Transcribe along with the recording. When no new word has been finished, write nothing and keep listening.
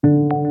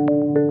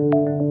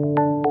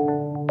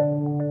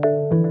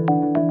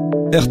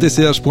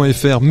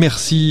rtch.fr,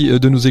 merci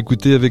de nous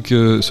écouter avec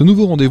ce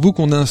nouveau rendez-vous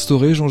qu'on a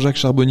instauré. Jean-Jacques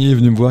Charbonnier est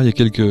venu me voir il y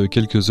a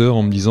quelques heures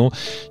en me disant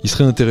il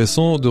serait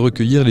intéressant de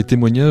recueillir les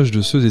témoignages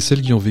de ceux et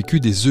celles qui ont vécu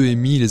des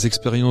EMI, les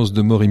expériences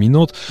de mort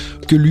imminente,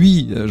 que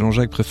lui,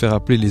 Jean-Jacques, préfère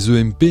appeler les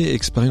EMP,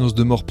 expériences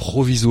de mort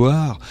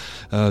provisoire.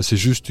 C'est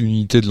juste une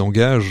unité de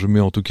langage,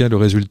 mais en tout cas le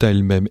résultat est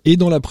le même. Et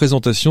dans la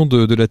présentation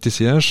de la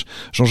TCH,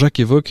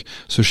 Jean-Jacques évoque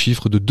ce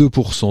chiffre de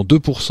 2%.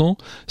 2%,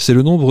 c'est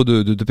le nombre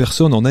de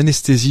personnes en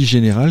anesthésie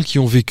générale qui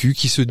ont vécu,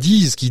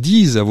 qui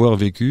disent avoir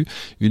vécu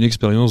une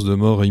expérience de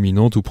mort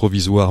imminente ou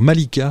provisoire.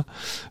 Malika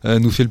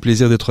nous fait le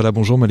plaisir d'être là.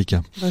 Bonjour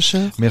Malika.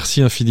 Bonjour.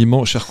 Merci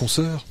infiniment, chère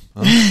consoeur.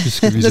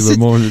 Puisque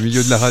visiblement le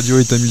milieu de la radio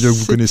est un milieu que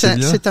vous connaissez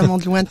bien. C'est un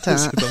monde lointain.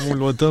 C'est un monde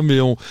lointain, mais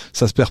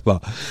ça se perd pas.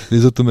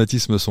 Les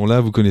automatismes sont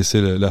là, vous connaissez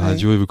la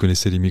radio et vous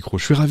connaissez les micros.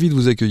 Je suis ravi de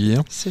vous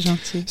accueillir. C'est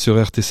gentil.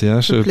 Sur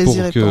RTCH pour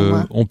que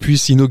on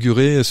puisse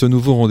inaugurer ce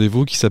nouveau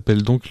rendez-vous qui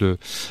s'appelle donc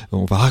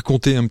on va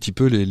raconter un petit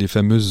peu les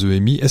fameuses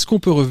EMI. Est-ce qu'on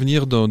peut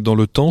revenir dans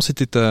le temps?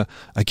 C'était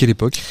à quelle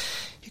époque?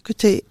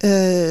 Écoutez,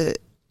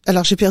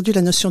 alors j'ai perdu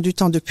la notion du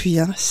temps depuis,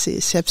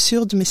 c'est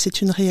absurde, mais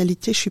c'est une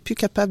réalité. Je suis plus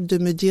capable de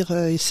me dire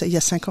il y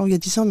a 5 ans ou il y a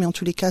 10 ans, mais en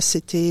tous les cas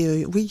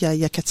c'était il y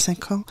a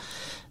 4-5 ans,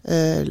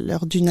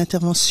 lors d'une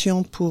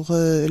intervention pour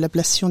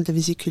l'ablation de la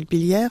vésicule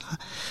biliaire.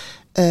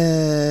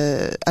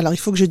 Alors il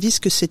faut que je dise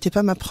que c'était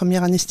pas ma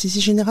première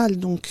anesthésie générale,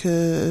 donc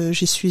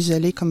j'y suis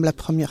allée comme la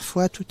première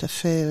fois, tout à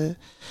fait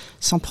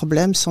sans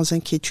problème, sans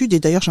inquiétude,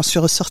 et d'ailleurs j'en suis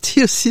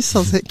ressortie aussi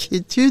sans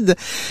inquiétude,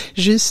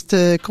 juste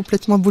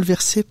complètement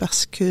bouleversée par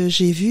ce que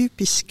j'ai vu,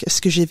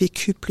 ce que j'ai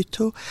vécu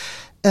plutôt.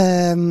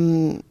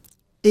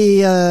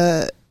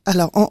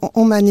 Alors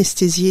on m'a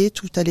anesthésiée,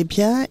 tout allait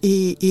bien,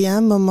 et à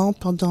un moment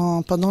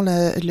pendant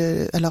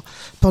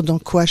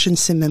quoi, je ne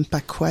sais même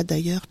pas quoi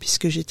d'ailleurs,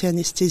 puisque j'étais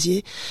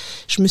anesthésiée,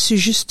 je me suis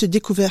juste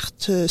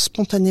découverte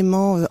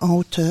spontanément en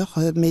hauteur,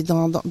 mais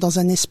dans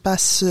un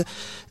espace,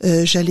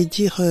 j'allais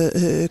dire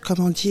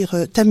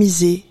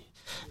tamisé,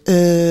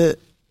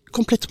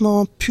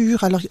 complètement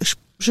pur. Alors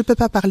je peux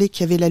pas parler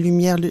qu'il y avait la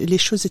lumière, les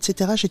choses,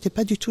 etc. J'étais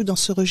pas du tout dans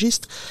ce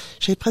registre.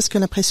 J'avais presque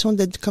l'impression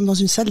d'être comme dans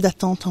une salle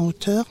d'attente en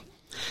hauteur,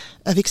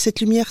 avec cette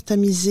lumière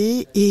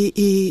tamisée,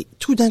 et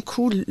tout d'un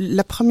coup,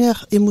 la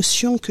première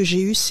émotion que j'ai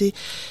eue, c'est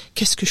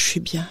qu'est-ce que je suis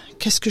bien,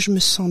 qu'est-ce que je me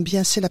sens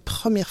bien. C'est la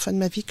première fois de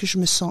ma vie que je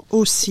me sens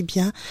aussi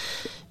bien.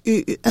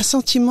 Un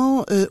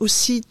sentiment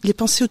aussi, les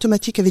pensées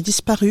automatiques avaient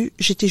disparu.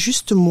 J'étais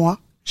juste moi.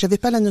 J'avais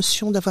pas la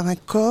notion d'avoir un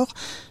corps,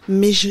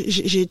 mais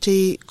j'ai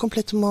été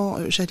complètement,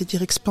 j'allais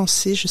dire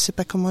expansée, je sais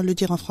pas comment le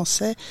dire en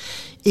français.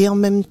 Et en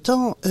même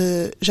temps,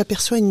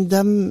 j'aperçois une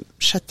dame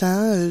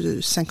châtain,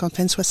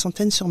 cinquantaine,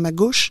 soixantaine sur ma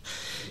gauche,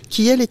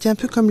 qui elle était un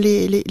peu comme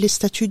les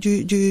statues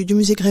du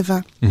musée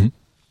Grévin. Mmh.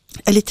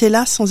 Elle était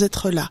là sans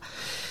être là.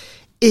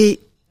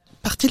 Et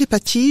par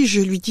télépathie, je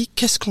lui dis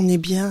qu'est-ce qu'on est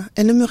bien.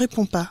 Elle ne me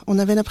répond pas. On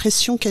avait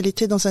l'impression qu'elle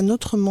était dans un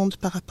autre monde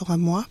par rapport à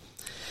moi.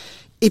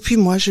 Et puis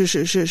moi,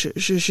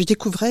 je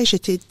découvrais,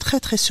 j'étais très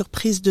très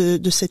surprise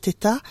de cet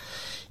état.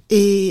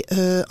 Et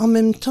en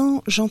même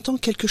temps, j'entends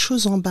quelque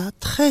chose en bas,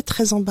 très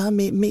très en bas,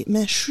 mais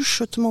un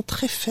chuchotement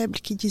très faible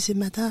qui disait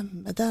Madame,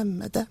 Madame,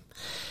 Madame.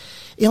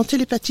 Et en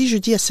télépathie, je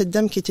dis à cette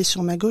dame qui était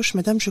sur ma gauche,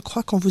 Madame, je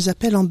crois qu'on vous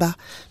appelle en bas.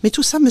 Mais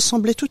tout ça me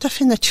semblait tout à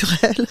fait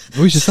naturel.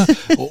 Oui, c'est ça.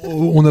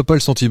 On n'a pas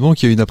le sentiment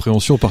qu'il y a une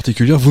appréhension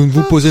particulière. Vous ne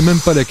vous posez même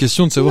pas la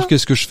question de savoir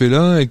qu'est-ce que je fais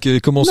là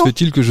et comment se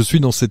fait-il que je suis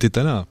dans cet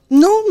état-là.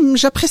 Non,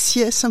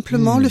 j'appréciais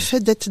simplement le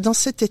fait d'être dans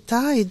cet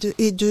état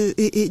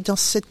et dans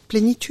cette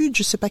plénitude.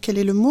 Je sais pas quel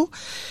est le mot.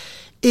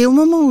 Et au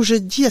moment où je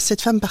dis à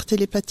cette femme par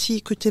télépathie,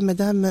 écoutez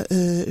madame,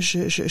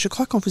 je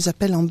crois qu'on vous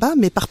appelle en bas,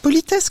 mais par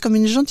politesse, comme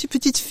une gentille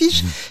petite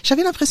fille,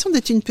 j'avais l'impression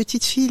d'être une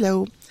petite fille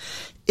là-haut.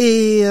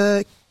 Et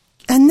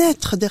un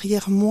être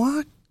derrière moi,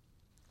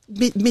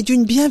 mais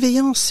d'une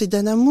bienveillance et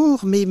d'un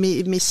amour, mais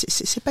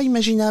c'est pas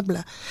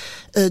imaginable,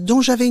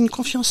 dont j'avais une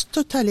confiance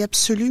totale et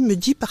absolue, me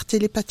dit par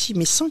télépathie,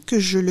 mais sans que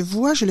je le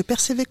voie, je le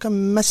percevais comme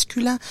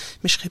masculin,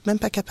 mais je serais même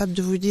pas capable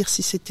de vous dire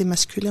si c'était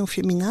masculin ou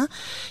féminin,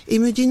 et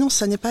me dit non,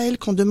 ça n'est pas elle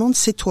qu'on demande,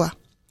 c'est toi.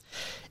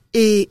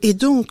 Et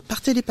donc,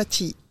 par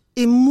télépathie.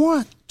 Et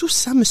moi, tout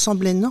ça me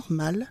semblait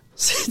normal,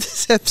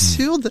 c'est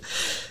absurde,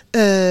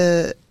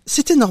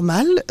 c'était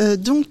normal,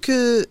 donc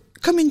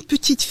comme une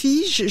petite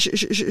fille,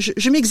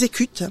 je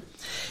m'exécute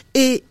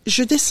et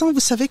je descends, vous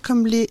savez,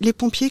 comme les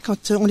pompiers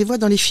quand on les voit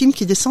dans les films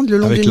qui descendent le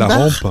long d'une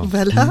barre,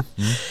 voilà.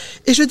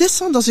 Et je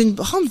descends dans une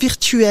rampe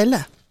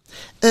virtuelle,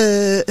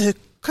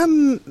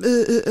 comme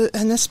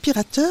un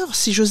aspirateur,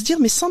 si j'ose dire,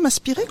 mais sans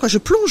m'aspirer, quoi. Je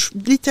plonge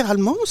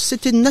littéralement,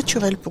 c'était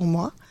naturel pour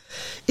moi.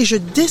 Et je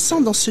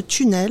descends dans ce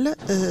tunnel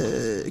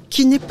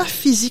qui n'est pas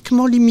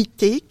physiquement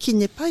limité, qui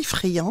n'est pas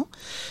effrayant,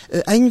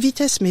 à une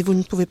vitesse, mais vous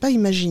ne pouvez pas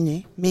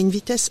imaginer, mais une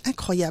vitesse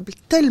incroyable,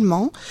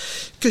 tellement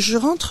que je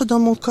rentre dans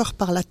mon corps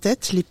par la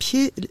tête, les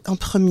pieds en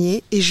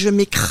premier, et je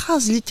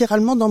m'écrase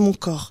littéralement dans mon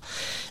corps.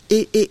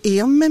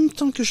 Et en même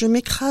temps que je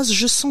m'écrase,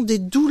 je sens des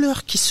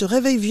douleurs qui se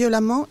réveillent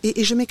violemment,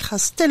 et je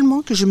m'écrase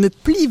tellement que je me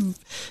plie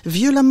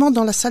violemment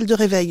dans la salle de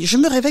réveil. Je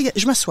me réveille,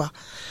 je m'assois.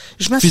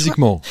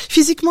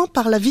 Physiquement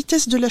par la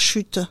vitesse de la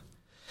chute.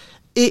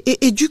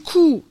 Et du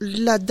coup,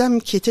 la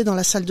dame qui était dans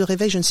la salle de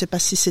réveil, je ne sais pas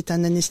si c'est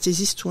un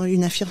anesthésiste ou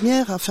une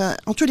infirmière, enfin,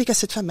 en tous les cas,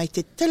 cette femme a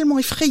été tellement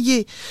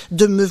effrayée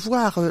de me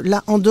voir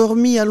là,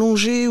 endormie,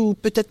 allongée, ou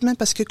peut-être même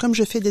parce que comme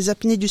je fais des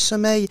apnées du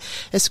sommeil,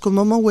 est-ce qu'au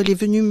moment où elle est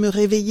venue me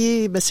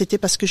réveiller, c'était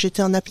parce que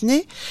j'étais en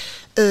apnée.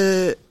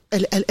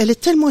 Elle est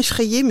tellement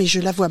effrayée, mais je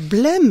la vois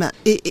blême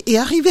et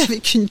arriver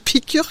avec une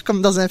piqûre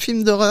comme dans un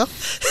film d'horreur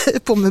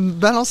pour me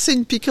balancer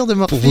une piqûre de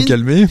morphine. Pour vous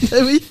calmer.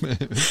 Oui.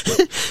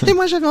 Et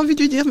moi j'avais envie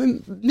de lui dire,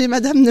 mais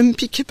madame, ne me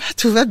piquez pas,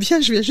 tout va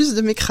bien, je viens juste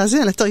de m'écraser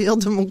à l'intérieur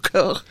de mon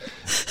corps.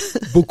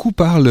 Beaucoup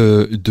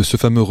parlent de ce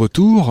fameux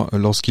retour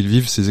lorsqu'ils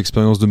vivent ces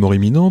expériences de mort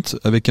imminente,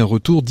 avec un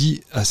retour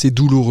dit assez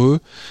douloureux,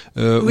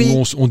 oui.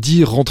 où on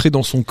dit rentrer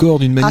dans son corps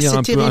d'une manière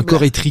un peu, un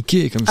corps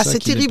étriqué comme ça. C'est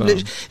terrible.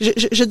 Pas...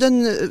 Je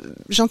donne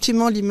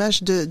gentiment l'image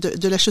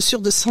de la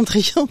chaussure de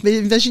Cendrillon, mais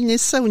imaginez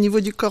ça au niveau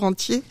du corps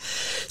entier.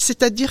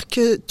 C'est-à-dire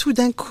que tout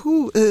d'un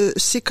coup,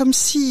 c'est comme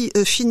si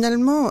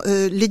finalement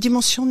les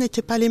dimensions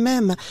n'étaient pas les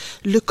mêmes.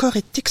 Le corps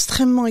est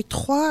extrêmement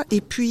étroit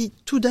et puis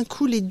tout d'un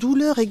coup les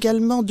douleurs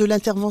également de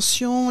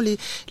l'intervention,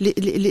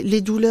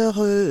 les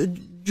douleurs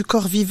du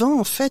corps vivant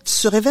en fait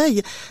se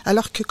réveillent.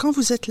 Alors que quand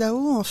vous êtes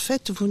là-haut, en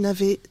fait, vous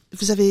n'avez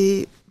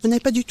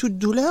pas du tout de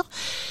douleur.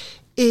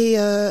 Et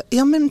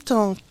en même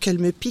temps qu'elle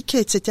me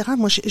piquait, etc.,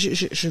 moi,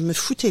 je me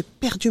foutais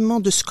éperdument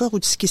de ce corps ou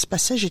de ce qui se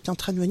passait. J'étais en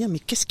train de me dire, mais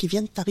qu'est-ce qui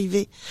vient de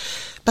t'arriver?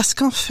 Parce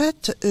qu'en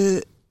fait,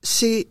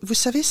 vous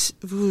savez,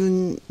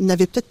 vous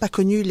n'avez peut-être pas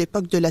connu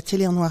l'époque de la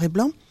télé en noir et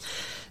blanc,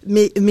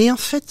 mais en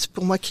fait,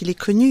 pour moi qui l'ai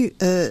connue,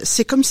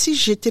 c'est comme si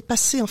j'étais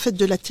passée en fait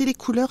de la télé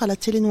couleur à la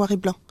télé noir et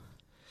blanc.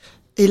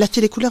 Et la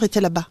télé couleur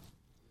était là-bas.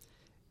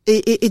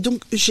 Et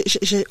donc,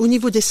 au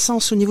niveau des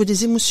sens, au niveau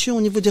des émotions,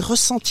 au niveau des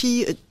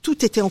ressentis,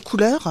 tout était en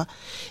couleur.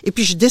 Et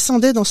puis, je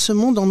descendais dans ce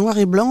monde en noir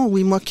et blanc où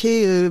il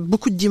manquait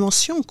beaucoup de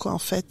dimensions, quoi, en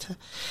fait.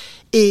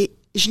 Et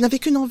je n'avais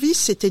qu'une envie,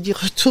 c'était d'y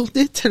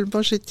retourner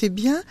tellement j'étais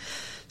bien.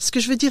 Ce que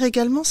je veux dire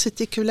également,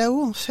 c'était que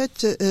là-haut, en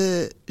fait,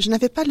 je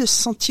n'avais pas le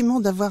sentiment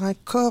d'avoir un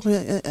corps,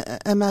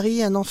 un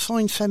mari, un enfant,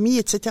 une famille,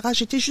 etc.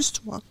 J'étais juste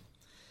moi.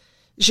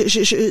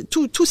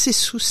 Tous ces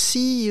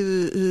soucis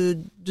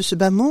de ce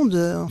bas monde,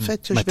 en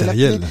fait, matériel.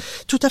 Je vais l'appeler.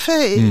 Tout à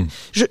fait. Et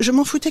je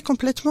m'en foutais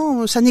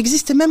complètement. Ça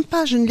n'existait même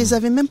pas. Je ne les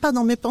avais même pas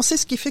dans mes pensées.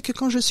 Ce qui fait que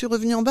quand je suis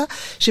revenue en bas,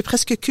 j'ai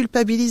presque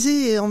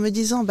culpabilisé en me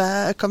disant,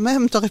 quand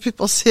même, t'aurais pu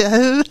penser à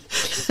eux.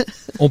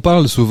 On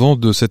parle souvent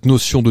de cette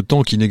notion de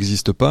temps qui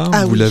n'existe pas.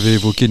 Vous l'avez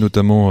évoqué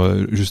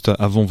notamment juste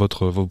avant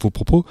vos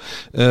propos.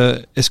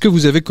 Est-ce que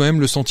vous avez quand même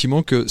le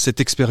sentiment que cette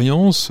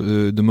expérience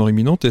de mort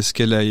imminente, est-ce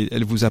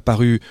elle vous a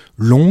paru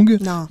longue,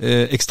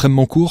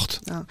 extrêmement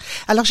courte? Non.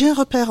 Alors j'ai un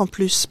repère en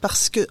plus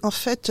parce que en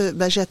fait,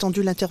 j'ai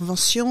attendu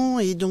l'intervention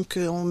et donc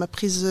on m'a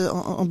prise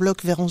en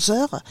bloc vers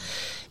 11h.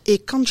 Et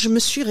quand je me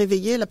suis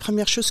réveillée, la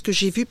première chose que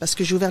j'ai vue, parce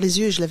que j'ai ouvert les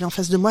yeux et je l'avais en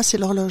face de moi, c'est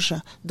l'horloge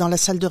dans la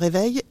salle de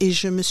réveil, et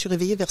je me suis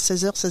réveillée vers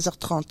 16h,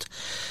 16h30.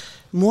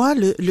 Moi,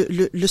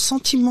 le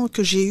sentiment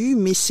que j'ai eu,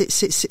 mais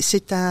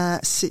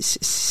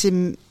c'est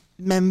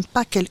même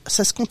pas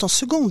ça se compte en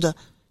secondes,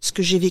 ce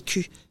que j'ai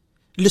vécu.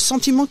 Le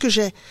sentiment que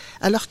j'ai,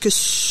 alors que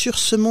sur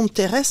ce monde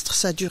terrestre,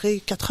 ça a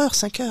duré 4 heures,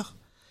 5 heures.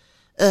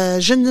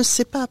 Je ne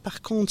sais pas,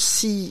 par contre,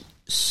 si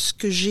ce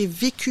que j'ai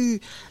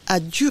vécu a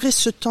duré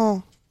ce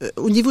temps.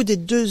 Au niveau des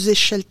deux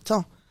échelles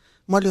temps,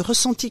 moi le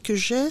ressenti que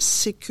j'ai,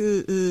 c'est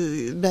que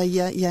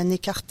y a un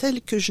écart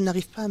tel que je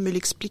n'arrive pas à me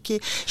l'expliquer.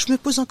 Je me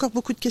pose encore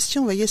beaucoup de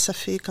questions, vous voyez, ça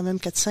fait quand même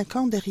 4-5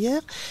 ans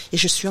derrière, et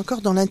je suis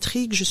encore dans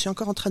l'intrigue, je suis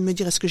encore en train de me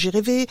dire, est-ce que j'ai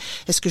rêvé?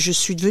 Est-ce que je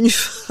suis devenue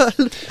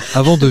folle?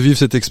 Avant de vivre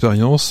cette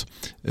expérience,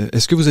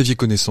 est-ce que vous aviez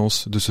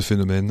connaissance de ce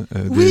phénomène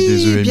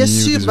des EMI bien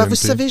sûr. ou des EMP? Vous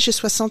savez, j'ai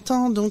 60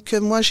 ans, donc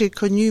moi j'ai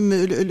connu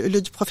le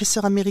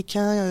professeur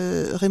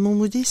américain Raymond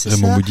Moody, c'est ça?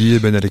 Raymond Moody et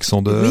Ben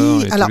Alexander.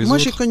 Oui, et alors tous les moi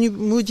autres. j'ai connu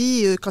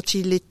Moody quand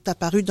il est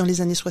apparu dans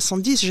les années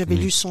 70, j'avais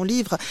lu son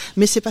livre,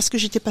 mais c'est parce que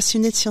j'étais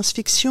passionnée de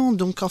science-fiction,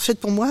 donc en fait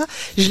pour moi,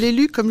 je l'ai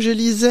lu comme je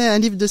lisais un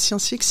livre de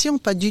science-fiction,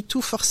 pas du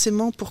tout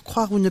forcément pour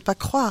croire ou ne pas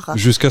croire.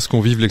 Jusqu'à ce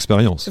qu'on vive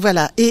l'expérience.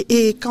 Voilà,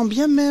 et quand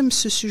bien même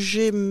ce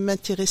sujet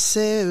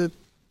m'intéressait,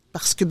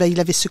 parce que il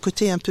avait ce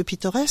côté un peu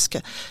pittoresque,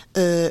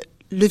 le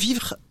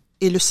vivre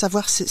et le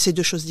savoir, c'est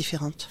deux choses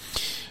différentes.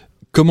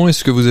 Comment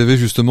est-ce que vous avez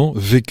justement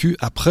vécu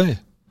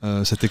après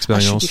cette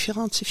expérience? Je suis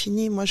différente, c'est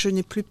fini. Moi, je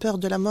n'ai plus peur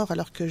de la mort,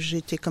 alors que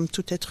j'étais comme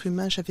tout être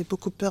humain. J'avais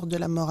beaucoup peur de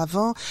la mort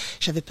avant.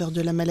 J'avais peur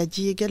de la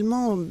maladie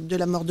également, de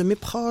la mort de mes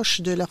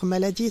proches, de leur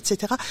maladie,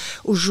 etc.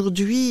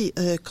 Aujourd'hui,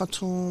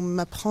 quand on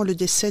m'apprend le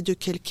décès de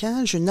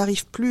quelqu'un, je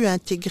n'arrive plus à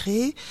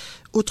intégrer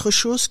autre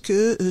chose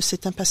que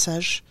c'est un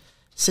passage.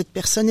 Cette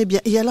personne est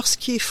bien. Et alors, ce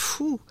qui est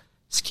fou,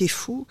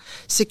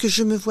 c'est que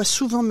je me vois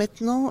souvent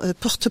maintenant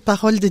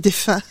porte-parole des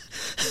défunts.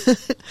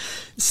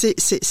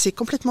 C'est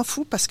complètement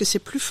fou parce que c'est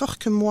plus fort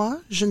que moi.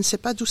 Je ne sais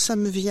pas d'où ça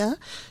me vient,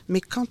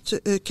 mais quand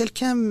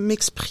quelqu'un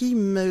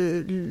m'exprime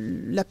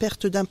la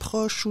perte d'un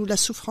proche ou la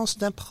souffrance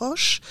d'un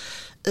proche,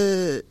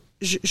 je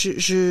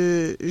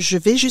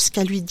vais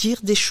jusqu'à lui dire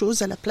des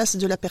choses à la place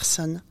de la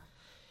personne.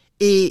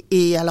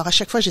 Et alors à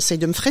chaque fois j'essaye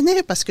de me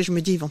freiner parce que je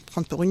me dis ils vont me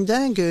prendre pour une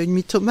dingue, une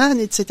mythomane,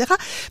 etc.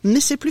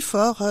 Mais c'est plus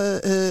fort.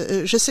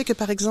 Je sais que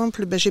par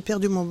exemple, j'ai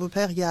perdu mon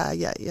beau-père il y a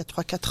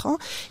 3-4 ans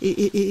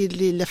et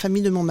la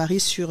famille de mon mari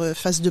sur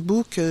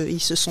Facebook,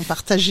 ils se sont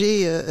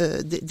partagés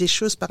des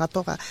choses par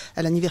rapport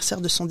à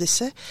l'anniversaire de son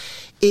décès.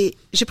 Et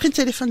j'ai pris le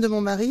téléphone de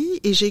mon mari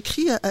et j'ai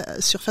écrit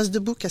sur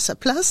Facebook à sa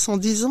place en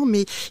disant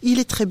mais il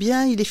est très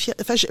bien, il est fier.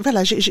 Enfin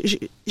voilà,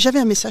 j'avais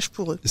un message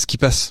pour eux. Ce qui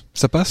passe,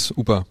 ça passe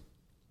ou pas?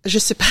 Je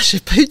sais pas,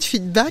 j'ai pas eu de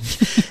feedback.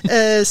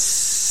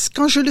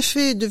 Quand je le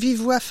fais de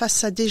vive voix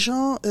face à des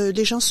gens,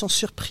 les gens sont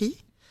surpris.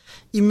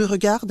 Ils me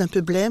regardent un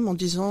peu blême en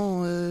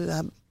disant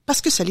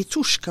parce que ça les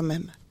touche quand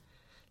même.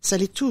 Ça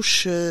les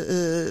touche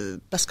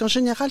parce qu'en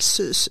général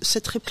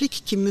cette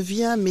réplique qui me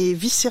vient mais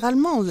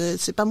viscéralement,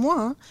 c'est pas moi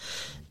hein.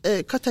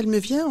 Quand elle me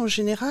vient, en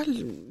général,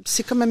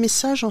 c'est comme un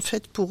message en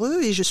fait pour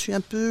eux, et je suis un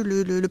peu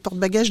le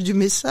porte-bagages du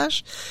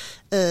message.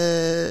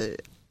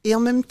 Et en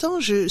même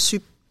temps, je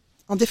suis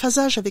en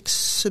déphasage avec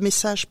ce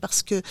message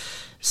parce que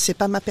c'est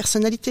pas ma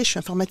personnalité. Je suis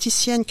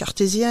informaticienne,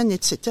 cartésienne,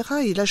 etc.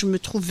 Et là, je me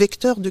trouve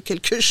vecteur de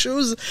quelque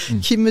chose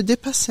qui me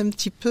dépasse un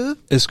petit peu.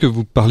 Est-ce que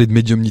vous parlez de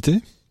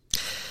médiumnité ?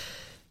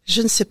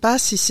 Je ne sais pas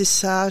si c'est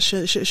ça.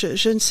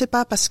 Je ne sais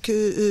pas parce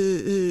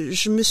que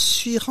je me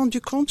suis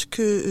rendu compte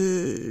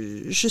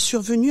que je suis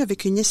revenue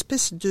avec une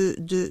espèce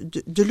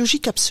de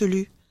logique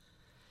absolue.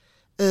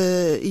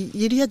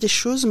 Il y a des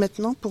choses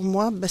maintenant pour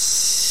moi,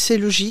 c'est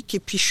logique et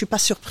puis je suis pas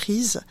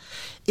surprise.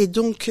 Et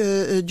donc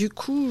du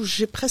coup,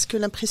 j'ai presque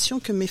l'impression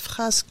que mes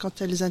phrases,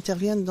 quand elles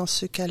interviennent dans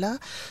ce cas-là,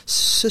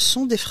 ce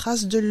sont des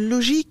phrases de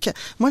logique.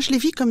 Moi, je les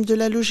vis comme de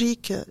la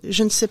logique.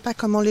 Je ne sais pas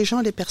comment les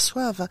gens les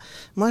perçoivent.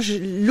 Moi,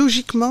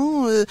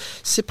 logiquement,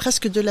 c'est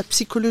presque de la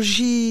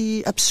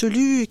psychologie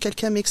absolue.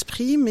 Quelqu'un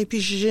m'exprime et puis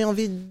j'ai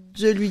envie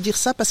de lui dire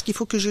ça parce qu'il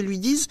faut que je lui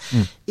dise.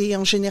 Et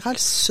en général,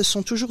 ce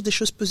sont toujours des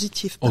choses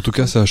positives. En tout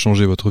cas, ça a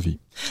changé votre vie.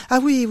 Ah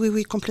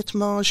oui,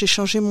 complètement. J'ai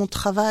changé mon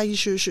travail.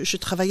 Je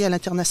travaillais à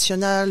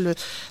l'international,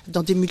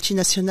 dans des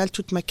multinationales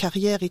toute ma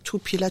carrière et tout.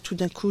 Puis là, tout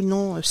d'un coup,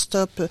 non,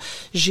 stop.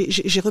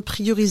 J'ai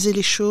repriorisé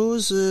les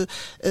choses.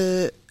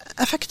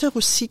 Un facteur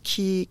aussi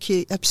qui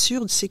est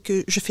absurde, c'est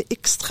que je fais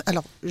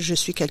alors, je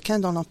suis quelqu'un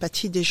dans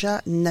l'empathie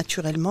déjà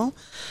naturellement,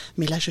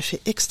 mais là, je fais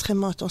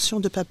extrêmement attention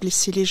de pas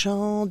blesser les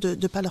gens,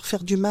 de pas leur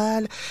faire du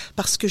mal,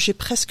 parce que j'ai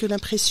presque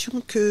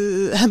l'impression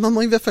que à un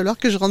moment, il va falloir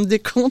que je rende des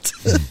comptes.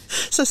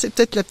 Ça, c'est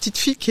peut-être la petite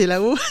fille qui est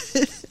là-haut.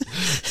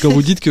 Quand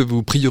vous dites que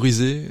vous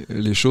priorisez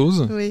les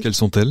choses, oui. Quelles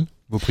sont-elles ?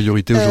 Vos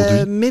priorités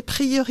aujourd'hui? Mes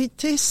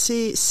priorités,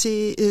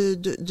 c'est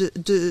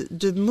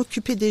de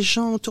m'occuper des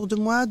gens autour de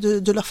moi,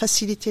 de leur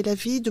faciliter la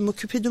vie, de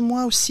m'occuper de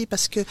moi aussi,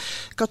 parce que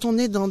quand on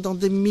est dans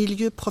des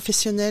milieux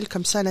professionnels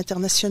comme ça à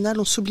l'international,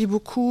 on s'oublie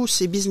beaucoup,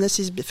 c'est business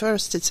is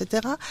first,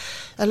 etc.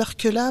 Alors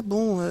que là,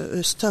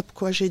 stop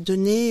quoi. J'ai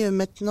donné,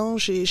 maintenant,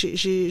 je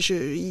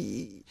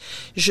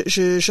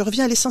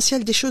reviens à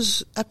l'essentiel des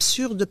choses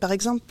absurdes, par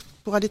exemple.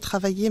 Pour aller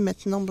travailler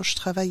maintenant, je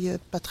travaille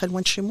pas très loin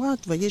de chez moi,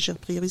 vous voyez, j'ai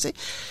priorisé.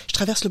 Je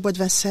traverse le bois de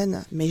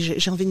Vincennes, mais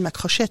j'ai envie de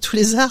m'accrocher à tous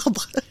les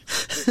arbres.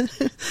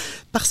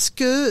 Parce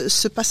que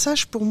ce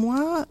passage pour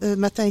moi,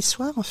 matin et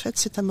soir, en fait,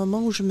 c'est un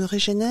moment où je me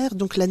régénère.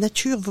 Donc la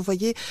nature, vous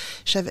voyez,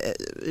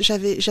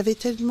 j'avais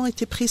tellement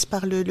été prise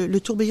par le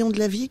tourbillon de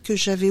la vie que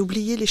j'avais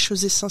oublié les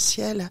choses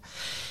essentielles.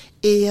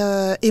 Et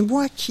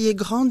moi qui ai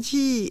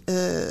grandi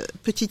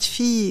petite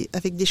fille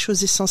avec des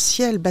choses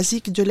essentielles,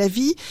 basiques de la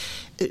vie,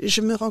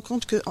 je me rends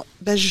compte que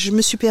je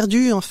me suis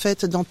perdue en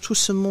fait dans tout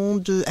ce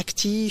monde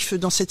actif,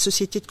 dans cette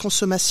société de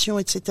consommation,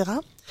 etc.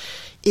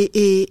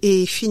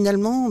 Et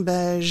finalement,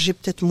 j'ai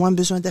peut-être moins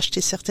besoin d'acheter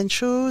certaines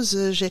choses.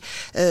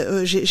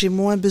 J'ai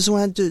moins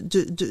besoin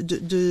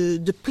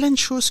de plein de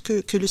choses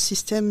que le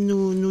système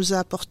nous a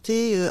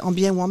apportées, en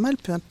bien ou en mal,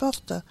 peu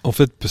importe. En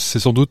fait, c'est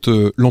sans doute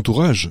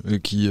l'entourage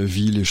qui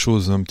vit les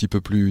choses un petit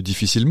peu plus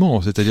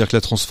difficilement. C'est-à-dire que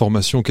la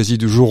transformation quasi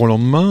du jour au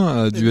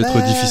lendemain a dû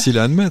être difficile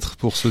à admettre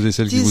pour ceux et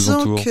celles qui vous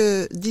entourent.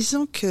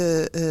 Disons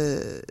que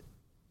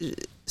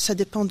ça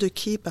dépend de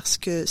qui, parce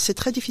que c'est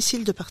très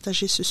difficile de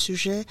partager ce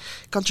sujet.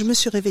 Quand je me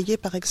suis réveillée,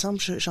 par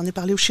exemple, j'en ai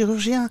parlé au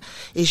chirurgien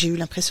et j'ai eu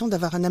l'impression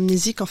d'avoir un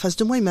amnésique en face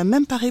de moi. Il m'a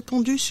même pas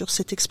répondu sur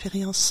cette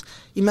expérience.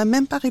 Il m'a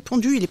même pas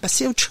répondu. Il est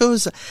passé à autre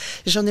chose.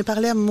 J'en ai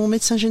parlé à mon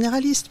médecin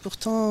généraliste,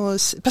 pourtant,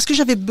 parce que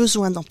j'avais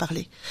besoin d'en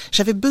parler.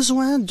 J'avais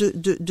besoin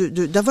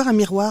d'avoir un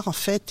miroir, en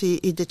fait,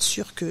 et d'être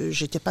sûre que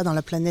j'étais pas dans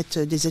la planète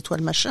des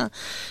étoiles, machin.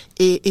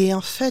 Et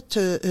en fait,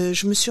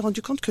 je me suis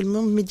rendu compte que le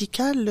monde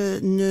médical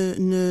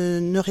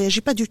ne réagit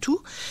pas du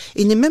tout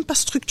et n'est même pas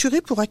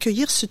structuré pour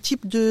accueillir ce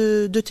type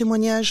de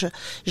témoignage.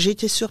 J'ai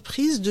été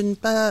surprise de ne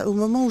pas, au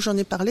moment où j'en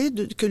ai parlé,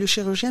 que le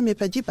chirurgien m'ait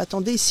pas dit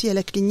attendez, ici à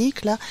la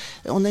clinique, là,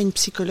 on a une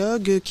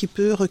psychologue qui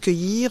peut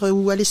recueillir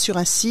ou aller sur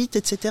un site,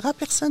 etc.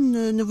 Personne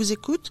ne vous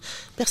écoute,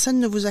 personne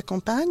ne vous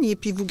accompagne et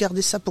puis vous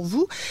gardez ça pour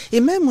vous.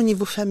 Et même au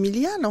niveau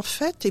familial, en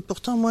fait, et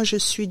pourtant moi je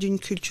suis d'une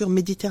culture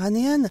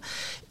méditerranéenne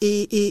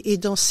et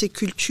dans ces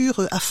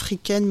cultures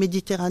africaines,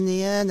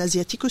 méditerranéennes,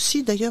 asiatiques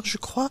aussi d'ailleurs, je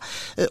crois,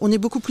 on est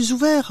beaucoup plus ouvert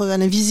ouvert à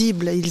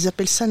l'invisible. Ils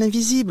appellent ça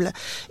l'invisible.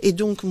 Et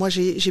donc moi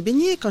j'ai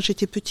baigné quand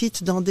j'étais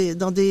petite dans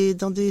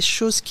des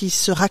choses qui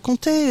se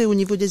racontaient au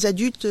niveau des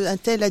adultes. Un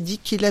tel a dit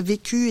qu'il a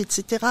vécu,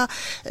 etc.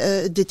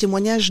 Des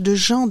témoignages de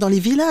gens dans les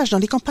villages, dans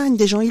les campagnes,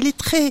 des gens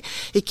illettrés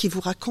et qui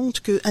vous racontent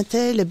que un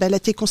tel, elle a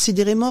été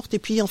considérée morte et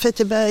puis en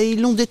fait ils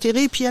l'ont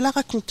déterrée et puis elle a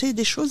raconté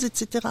des choses,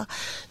 etc.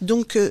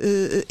 Donc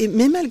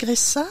mais malgré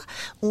ça,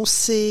 on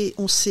s'est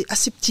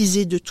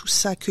aseptisé de tout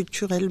ça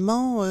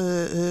culturellement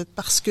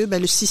parce que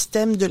le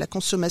système de la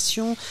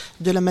consommation,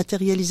 de la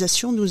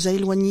matérialisation nous a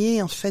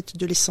éloignés en fait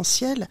de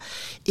l'essentiel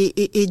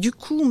et du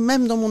coup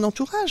même dans mon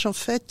entourage en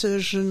fait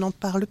je n'en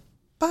parle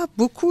pas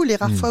beaucoup les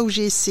rares fois où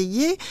j'ai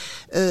essayé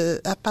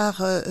à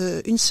part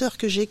une sœur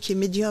que j'ai qui est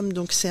médium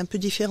donc c'est un peu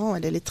différent,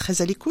 elle est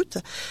très à l'écoute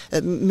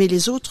mais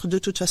les autres de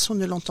toute façon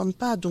ne l'entendent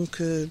pas donc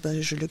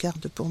je le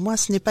garde pour moi,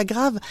 ce n'est pas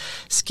grave,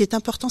 ce qui est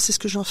important c'est ce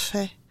que j'en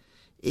fais.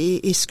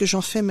 Et ce que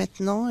j'en fais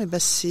maintenant,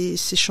 c'est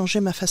changer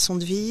ma façon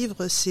de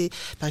vivre. C'est,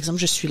 par exemple,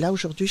 je suis là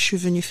aujourd'hui, je suis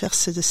venue faire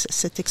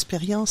cette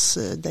expérience,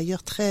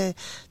 d'ailleurs très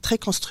très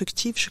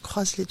constructive. Je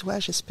croise les doigts,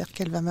 j'espère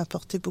qu'elle va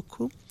m'apporter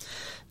beaucoup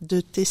de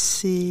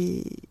TCH,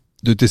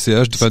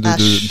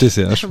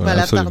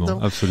 voilà, absolument, pardon.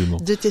 Absolument.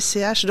 De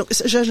TCH. Donc,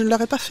 je ne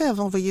l'aurais pas fait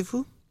avant,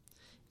 voyez-vous.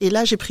 Et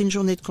là, j'ai pris une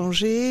journée de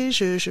congé,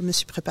 je me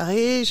suis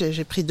préparée,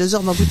 j'ai pris 2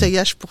 heures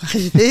d'embouteillage pour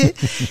arriver,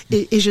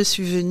 et je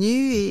suis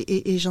venue,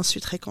 et j'en suis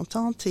très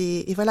contente.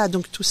 Et voilà,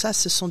 donc tout ça,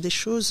 ce sont des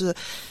choses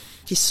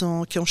qui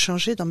ont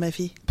changé dans ma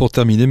vie. Pour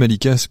terminer,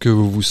 Malika, est-ce que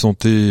vous vous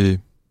sentez,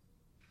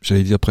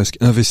 j'allais dire presque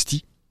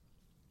investie?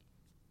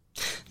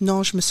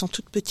 Non, je me sens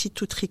toute petite,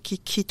 toute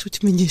rikiki,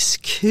 toute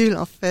minuscule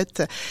en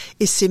fait.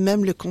 Et c'est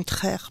même le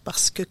contraire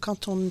parce que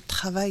quand on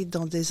travaille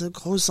dans des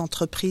grosses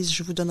entreprises,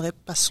 je vous donnerai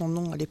pas son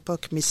nom à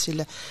l'époque, mais c'est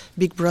le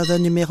Big Brother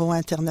numéro 1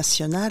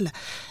 international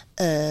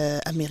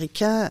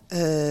américain.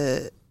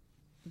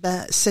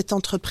 Cette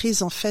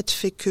entreprise en fait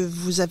que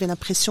vous avez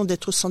l'impression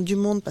d'être au centre du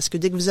monde parce que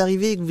dès que vous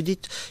arrivez et que vous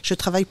dites je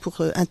travaille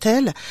pour un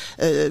tel,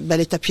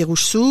 les tapis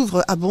rouges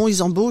s'ouvrent, ah bon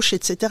ils embauchent,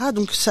 etc.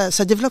 Donc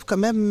ça développe quand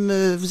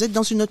même. Vous êtes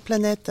dans une autre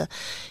planète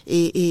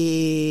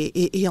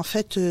et en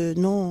fait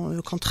non,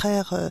 au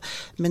contraire.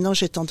 Maintenant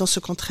j'ai tendance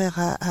au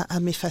contraire à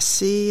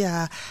m'effacer,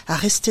 à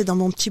rester dans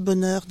mon petit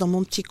bonheur, dans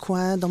mon petit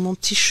coin, dans mon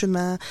petit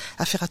chemin,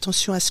 à faire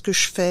attention à ce que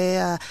je fais,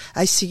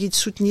 à essayer de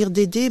soutenir,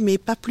 d'aider, mais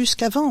pas plus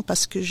qu'avant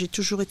parce que j'ai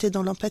toujours été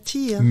dans l'empathie.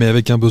 Mais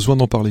avec un besoin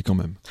d'en parler quand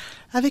même.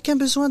 Avec un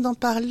besoin d'en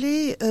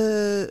parler,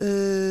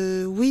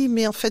 oui,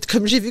 mais en fait,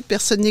 comme j'ai vu que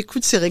personne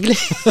n'écoute, c'est réglé.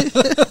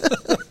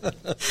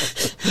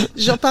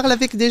 J'en parle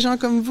avec des gens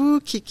comme vous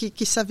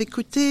qui savent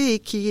écouter et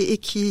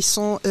qui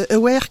sont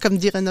aware, comme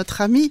dirait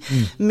notre ami.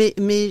 Mais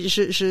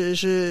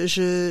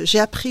j'ai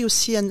appris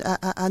aussi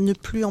à ne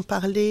plus en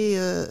parler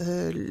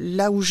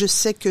là où je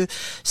sais que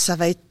ça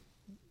va être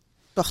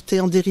porté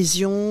en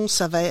dérision,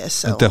 ça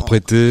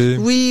interprété.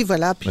 Oui,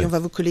 voilà, puis on va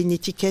vous coller une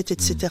étiquette,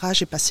 etc.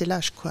 J'ai passé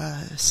l'âge, quoi.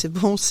 C'est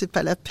bon, c'est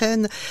pas la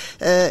peine.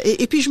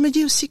 Et puis je me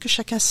dis aussi que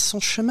chacun a son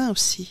chemin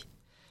aussi.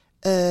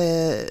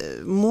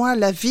 Moi,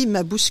 la vie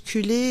m'a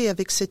bousculée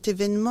avec cet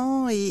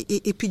événement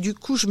et puis du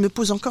coup, je me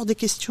pose encore des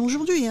questions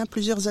aujourd'hui,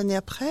 plusieurs années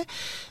après.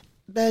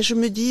 Je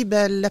me dis,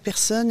 la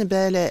personne,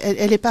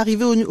 elle est pas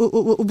arrivée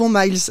au bon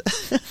miles.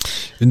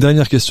 Une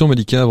dernière question,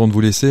 Malika, avant de vous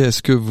laisser.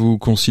 Est-ce que vous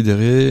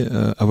considérez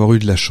avoir eu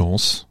de la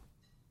chance,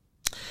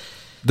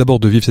 d'abord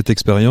de vivre cette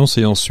expérience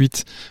et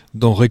ensuite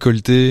d'en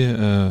récolter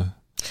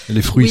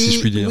les fruits, si je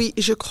puis dire? Oui,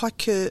 je crois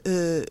que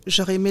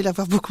j'aurais aimé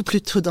l'avoir beaucoup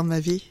plus tôt dans ma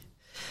vie,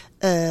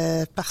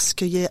 parce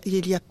qu'il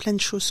y a plein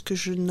de choses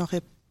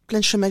plein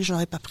de chemins que je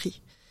n'aurais pas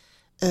pris.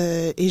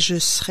 Et je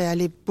serais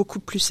allée beaucoup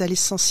plus à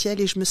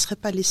l'essentiel et je me serais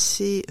pas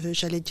laissée,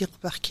 j'allais dire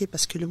embarquer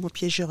parce que le mot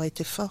piégeur a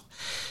été fort.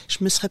 Je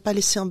me serais pas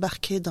laissée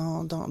embarquer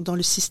dans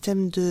le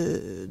système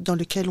dans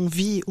lequel on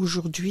vit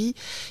aujourd'hui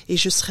et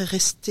je serais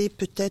restée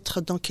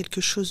peut-être dans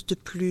quelque chose de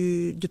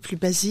plus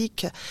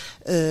basique.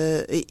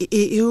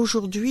 Et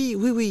aujourd'hui,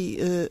 oui,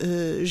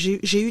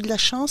 j'ai eu de la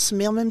chance,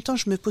 mais en même temps,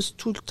 je me pose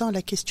tout le temps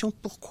la question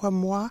pourquoi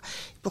moi,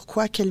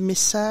 pourquoi quel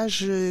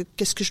message,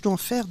 qu'est-ce que je dois en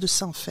faire de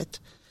ça en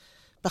fait?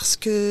 Parce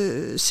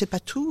que c'est pas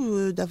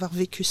tout d'avoir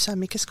vécu ça,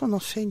 mais qu'est-ce qu'on en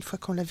fait une fois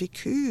qu'on l'a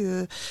vécu?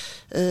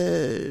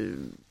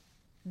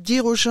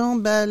 Dire aux gens,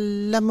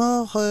 la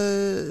mort,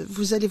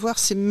 vous allez voir,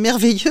 c'est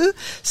merveilleux,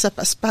 ça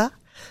passe pas.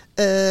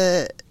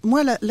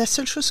 Moi, la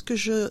seule chose que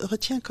je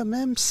retiens quand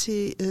même,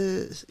 c'est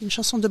une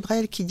chanson de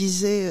Brel qui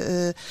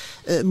disait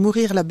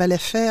mourir la belle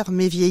affaire,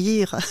 mais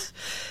vieillir.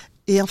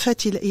 Et en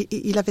fait,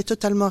 il avait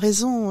totalement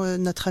raison,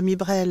 notre ami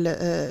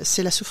Brel.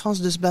 C'est la souffrance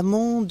de ce bas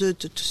monde, de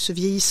ce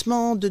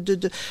vieillissement,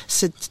 de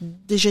cette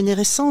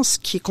dégénérescence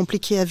qui est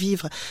compliquée à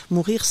vivre.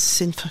 Mourir,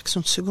 c'est une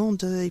fraction de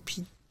seconde. Et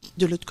puis,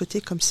 de l'autre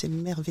côté, comme c'est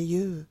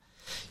merveilleux,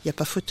 il n'y a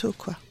pas photo,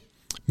 quoi.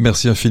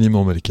 Merci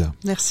infiniment, Malika.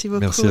 Merci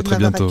beaucoup de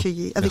m'avoir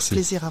accueilli. Avec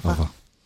plaisir. Au revoir.